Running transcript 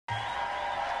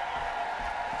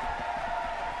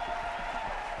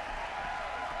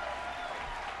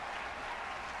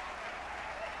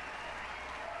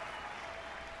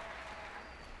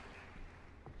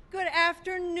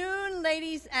afternoon,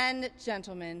 ladies and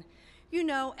gentlemen. You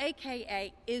know,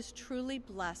 a.k.a. is truly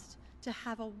blessed to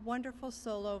have a wonderful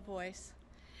solo voice.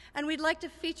 And we'd like to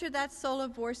feature that solo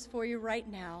voice for you right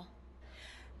now.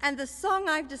 And the song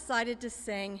I've decided to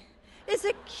sing is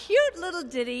a cute little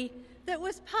ditty that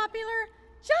was popular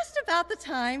just about the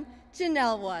time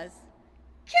Janelle was.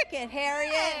 Kick it,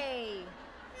 Harriet! Hey.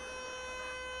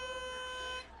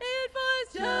 It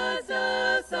was just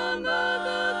a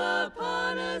samba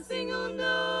upon a single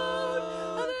note.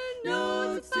 Other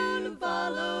notes to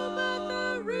follow, but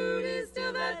the root is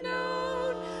still that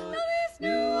note. Now this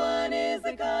new one is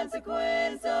the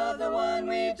consequence of the one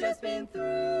we've just been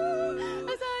through.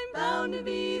 As I'm bound to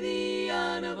be the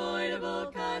unavoidable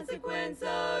consequence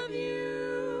of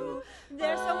you.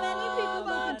 There's so many people who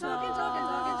can talk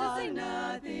and just say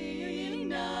nothing, really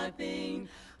nothing.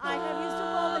 I have used to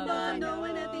all the notes I know,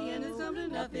 and at the end it's come to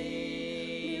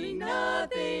nothing, really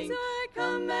nothing. So I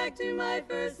come back to my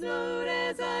first note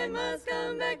as I must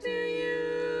come back to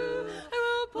you. I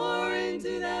will pour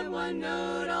into that one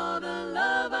note all the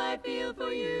love I feel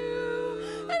for you.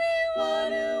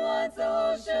 Anyone who wants the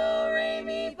whole show, re,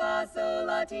 mi, fa, sol,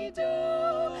 la, ti,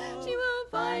 do. She will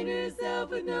find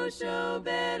herself with no show,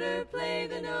 better play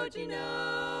the note you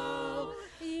know.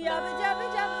 Yabba dabba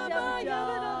dabba dabba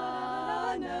dabba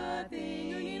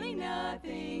nothing, really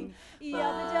nothing.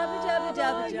 Yabba dabba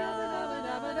dabba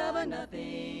dabba dabba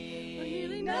nothing,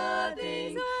 really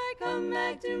nothing. So I come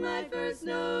back to my first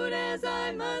note as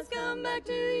I must come back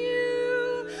to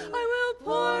you. I will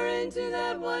pour into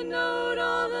that one note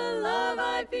all the love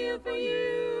I feel for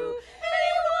you.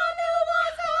 Anyone who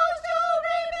wants a whole show,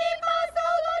 re, mi, fa,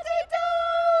 sol, la, ti, do.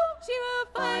 She will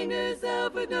find herself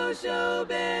with no show,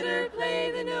 better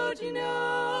play the note you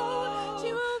know.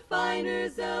 She will find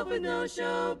herself with no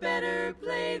show, better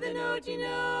play the note you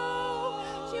know.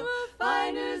 She will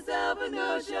find herself with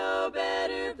no show,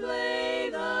 better play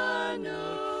the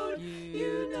note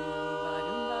you know.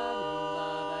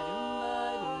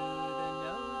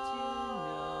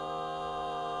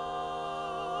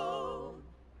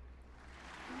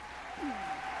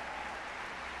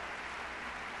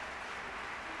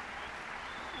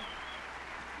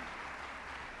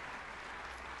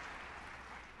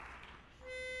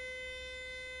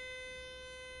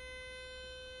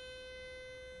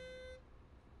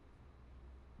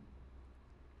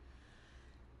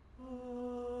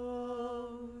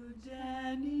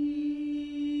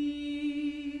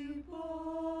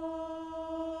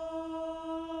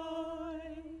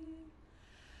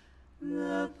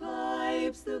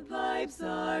 The pipes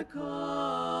are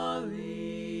calling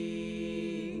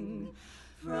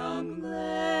from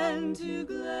glen to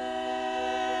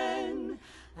glen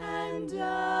and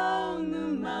down the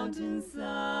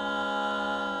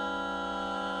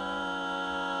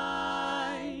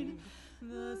mountainside.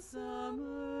 The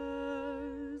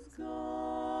summer's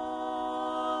gone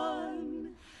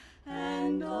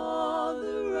and all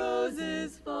the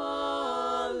roses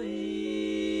falling.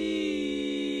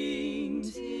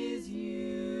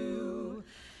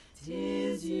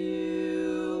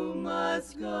 You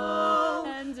must go,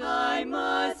 and I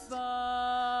must bide.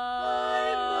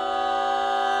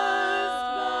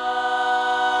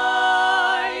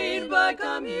 But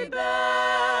come ye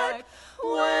back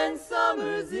when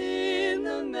summer's in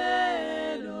the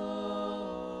meadow,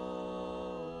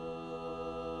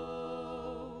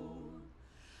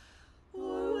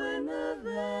 or when the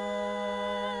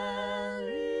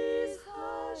valley's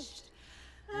hushed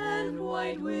and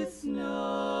white with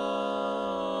snow.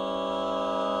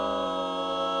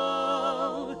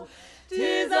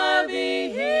 I'll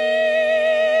be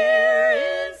here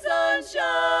in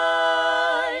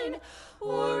sunshine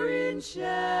or in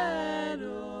shadow.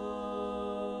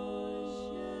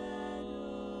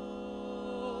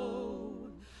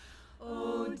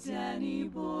 Oh, Danny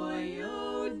boy,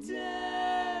 oh,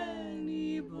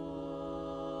 Danny boy,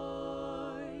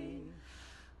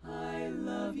 I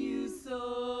love you so.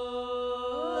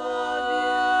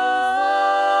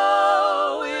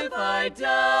 If I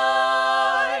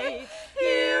die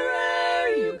here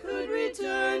ere you could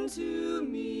return to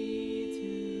me,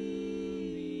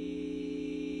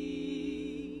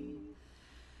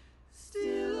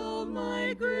 still all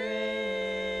my grave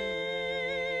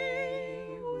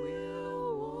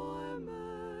will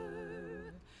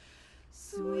warmer,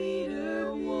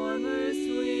 sweeter, warmer,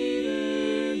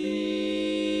 sweeter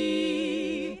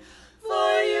be,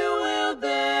 for you will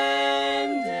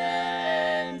bend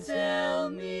and tell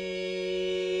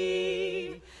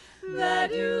me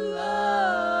that you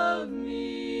love me,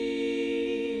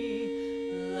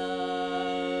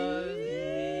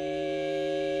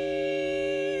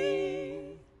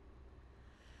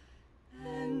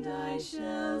 and I shall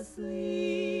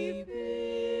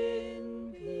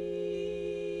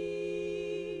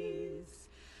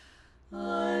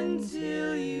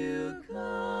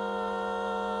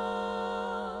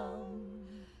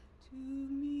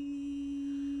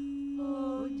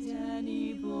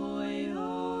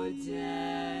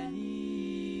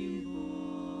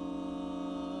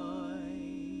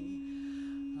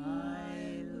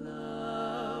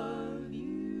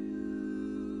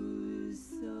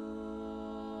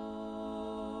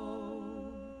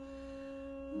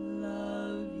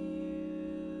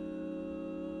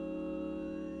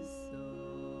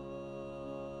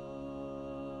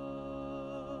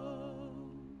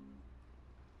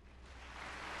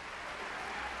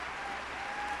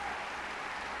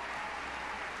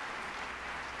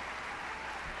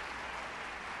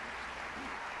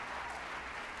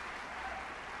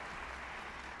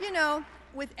You know,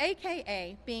 with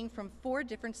AKA being from 4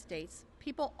 different states,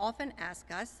 people often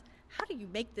ask us, how do you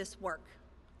make this work?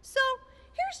 So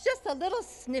here's just a little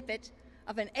snippet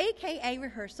of an AKA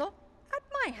rehearsal at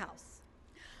my house.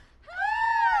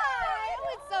 Hi!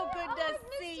 Oh, it's so good to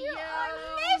see you.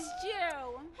 I missed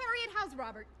you. Harriet, how's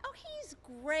Robert? Oh, he's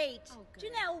great. Oh, good.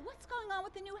 Janelle, what's going on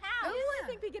with the new house? Oh, I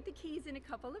think we get the keys in a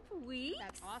couple of weeks.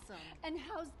 That's awesome. And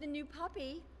how's the new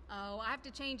puppy? Oh, I have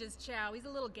to change his chow. He's a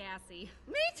little gassy.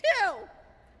 Me too!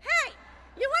 Hey,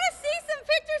 you want to see some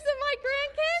pictures of my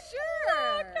grandkids?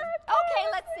 Sure. Okay,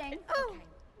 let's sing. Oh.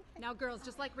 Now, girls,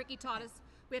 just like Ricky taught us,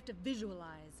 we have to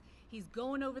visualize. He's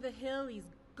going over the hill. He's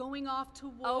going off to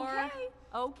war. Okay.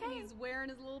 Okay. He's wearing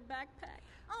his little backpack.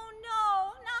 Oh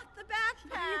no, not the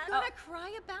backpack. Are you gonna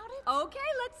cry about it? Okay,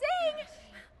 let's sing.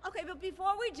 Okay, but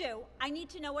before we do, I need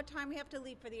to know what time we have to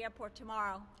leave for the airport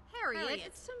tomorrow. Harriet,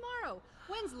 it's tomorrow.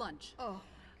 When's lunch? Oh.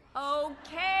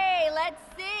 Okay, let's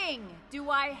sing. Do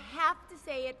I have to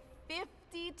say it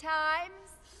 50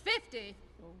 times? 50.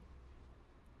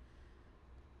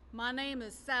 My name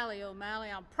is Sally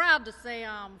O'Malley. I'm proud to say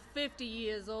I'm 50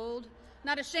 years old.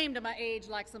 Not ashamed of my age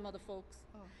like some other folks.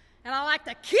 And I like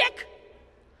to kick,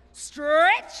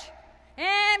 stretch,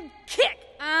 and kick.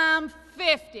 I'm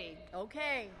 50.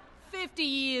 Okay. 50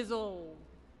 years old.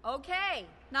 Okay.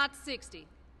 Not 60.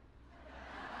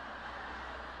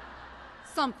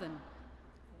 Something.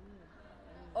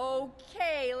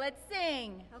 Okay, let's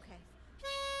sing. Okay.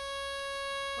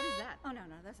 What is that? Oh, no,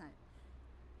 that's not it.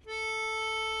 I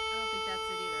don't think that's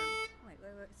it either. Wait.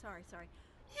 Sorry.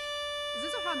 Is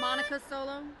this a harmonica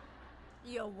solo?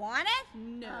 You want it?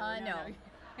 No.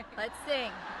 Let's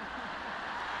sing.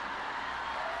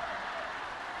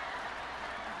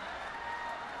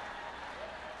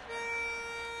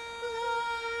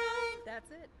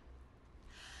 That's it.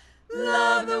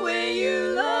 Love the way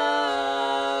you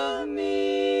love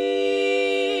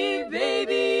me,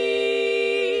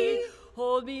 baby.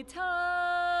 Hold me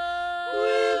tight.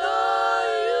 With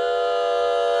all your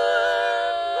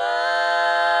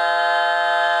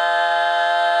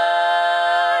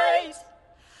might.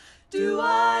 Do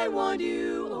I want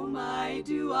you? Oh my,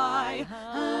 do I?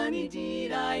 Honey,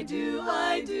 deed I do,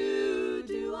 I do.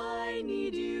 Do I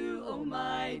need you? Oh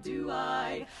my, do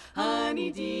I?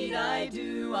 Honey, deed I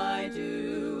do, I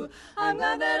do. I'm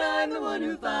glad that I'm the one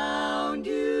who found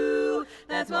you.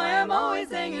 That's why I'm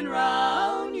always hanging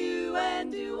round you.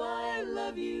 And do I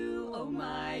love you? Oh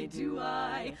my, do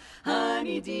I?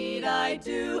 Honey, deed I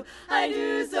do, I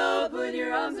do. So put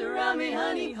your arms around me,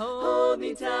 honey, hold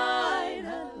me tight.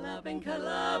 Huddle up and cuddle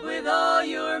up with all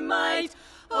your might.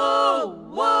 Oh,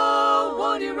 whoa,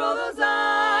 won't you roll those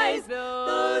eyes?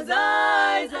 Those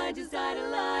eyes I just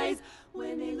idolize.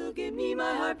 When they look at me,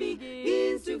 my heart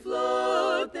begins to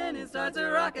float. Then it starts a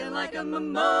rocking like a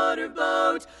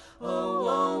motorboat. Oh,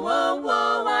 whoa, whoa,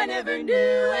 whoa, I never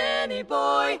knew any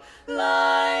boy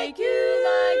like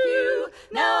you.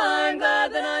 Now I'm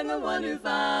glad that I'm the one who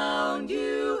found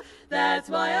you. That's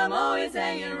why I'm always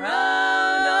hanging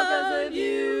around, all 'cause of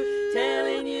you,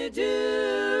 telling you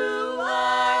do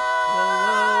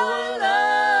I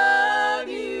love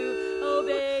you. Oh,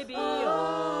 baby,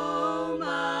 oh,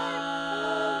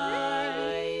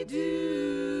 my,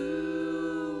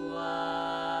 do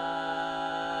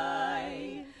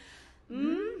I.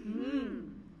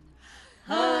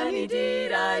 Honey,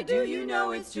 did I do? You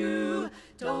know it's true.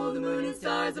 Told the moon and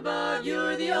stars above,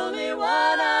 you're the only one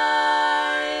I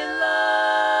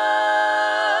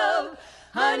love.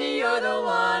 Honey, you're the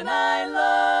one I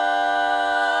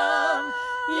love.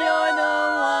 You're the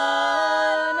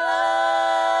one I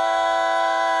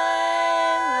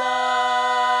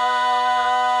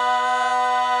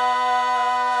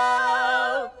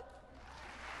love.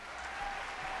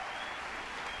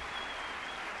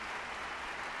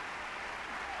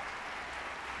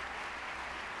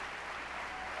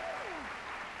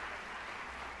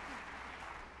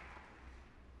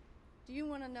 Do you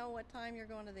want to know what time you're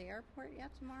going to the airport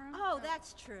yet tomorrow? Oh,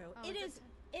 that's true. It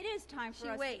is time for She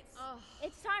us. waits. Oh,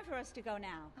 It's time for us to go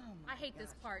now. I hate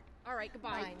this part. All right,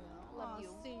 goodbye. I know. Love you.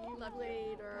 See you Love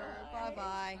later.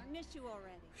 Bye-bye. I missed you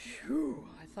already. Phew,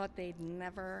 I thought they'd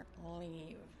never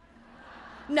leave.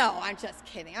 No, I'm just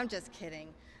kidding.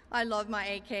 I love my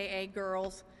AKA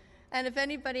girls. And if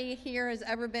anybody here has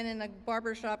ever been in a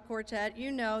barbershop quartet,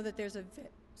 you know that there's a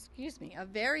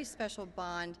very special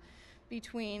bond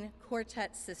between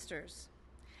quartet sisters.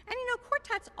 And you know,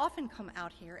 quartets often come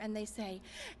out here and they say,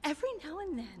 every now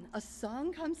and then a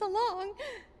song comes along.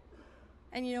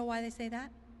 And you know why they say that?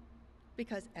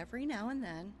 Because every now and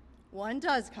then one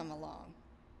does come along.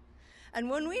 And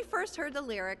when we first heard the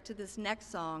lyric to this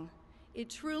next song, it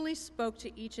truly spoke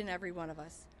to each and every one of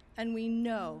us. and we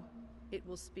know it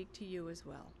will speak to you as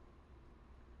well.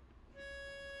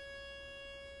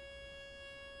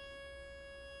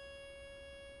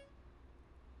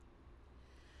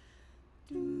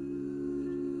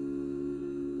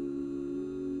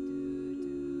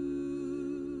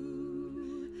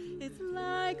 It's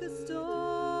like a storm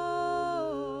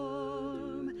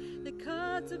that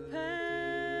cuts a path.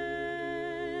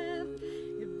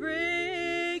 It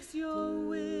breaks your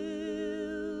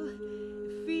will.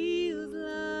 It feels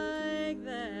like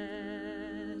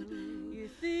that. You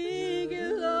think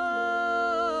you're lost,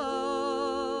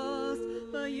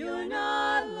 but you're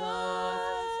not lost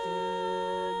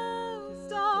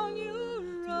on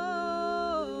your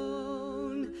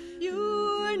own.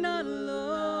 You're not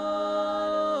alone.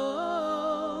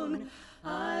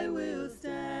 I will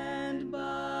stand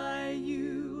by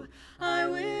you. I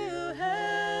will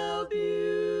help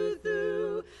you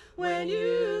through when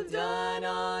you've done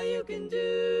all you can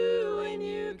do and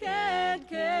you can't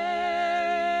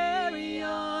carry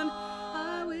on.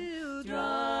 I will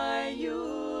dry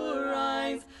your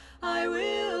eyes. I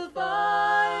will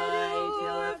fight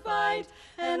your fight,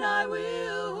 and I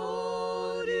will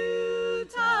hold you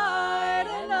tight,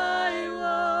 and I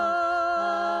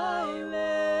won't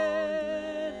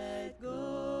let go.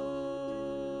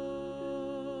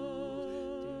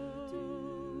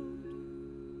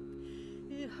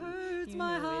 It hurts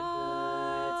my heart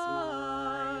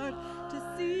to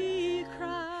see you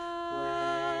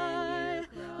cry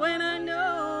when I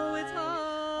know it's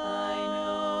hard.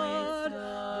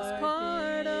 This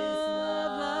part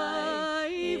of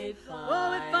life,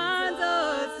 oh, it finds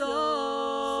us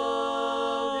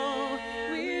all.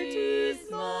 We're too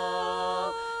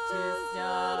small to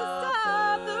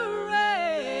stop the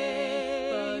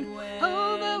rain.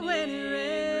 Oh, but when it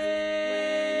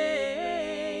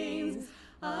rains,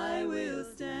 I will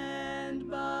stand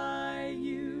by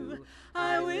you.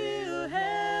 I will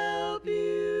help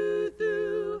you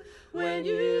through when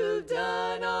you've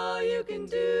done all you can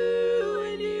do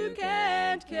and you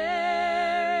can't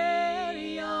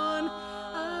carry on.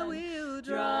 I will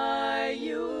dry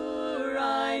your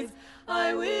eyes.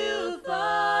 I will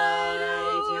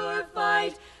fight your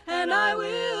fight, and I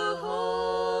will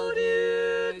hold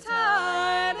you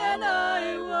tight, and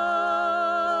I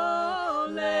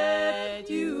won't let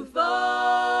you fall.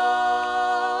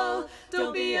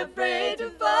 Don't be afraid to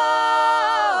fall.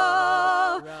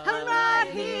 I'm right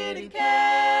here to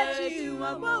catch you.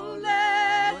 I won't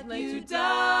let you down.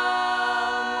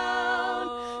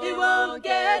 It won't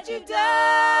get you down.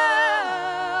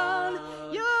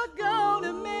 You're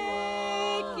gonna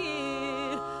make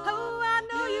it. Oh, I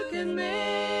know you can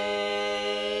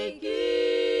make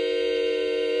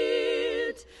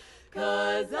it.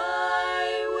 'Cause I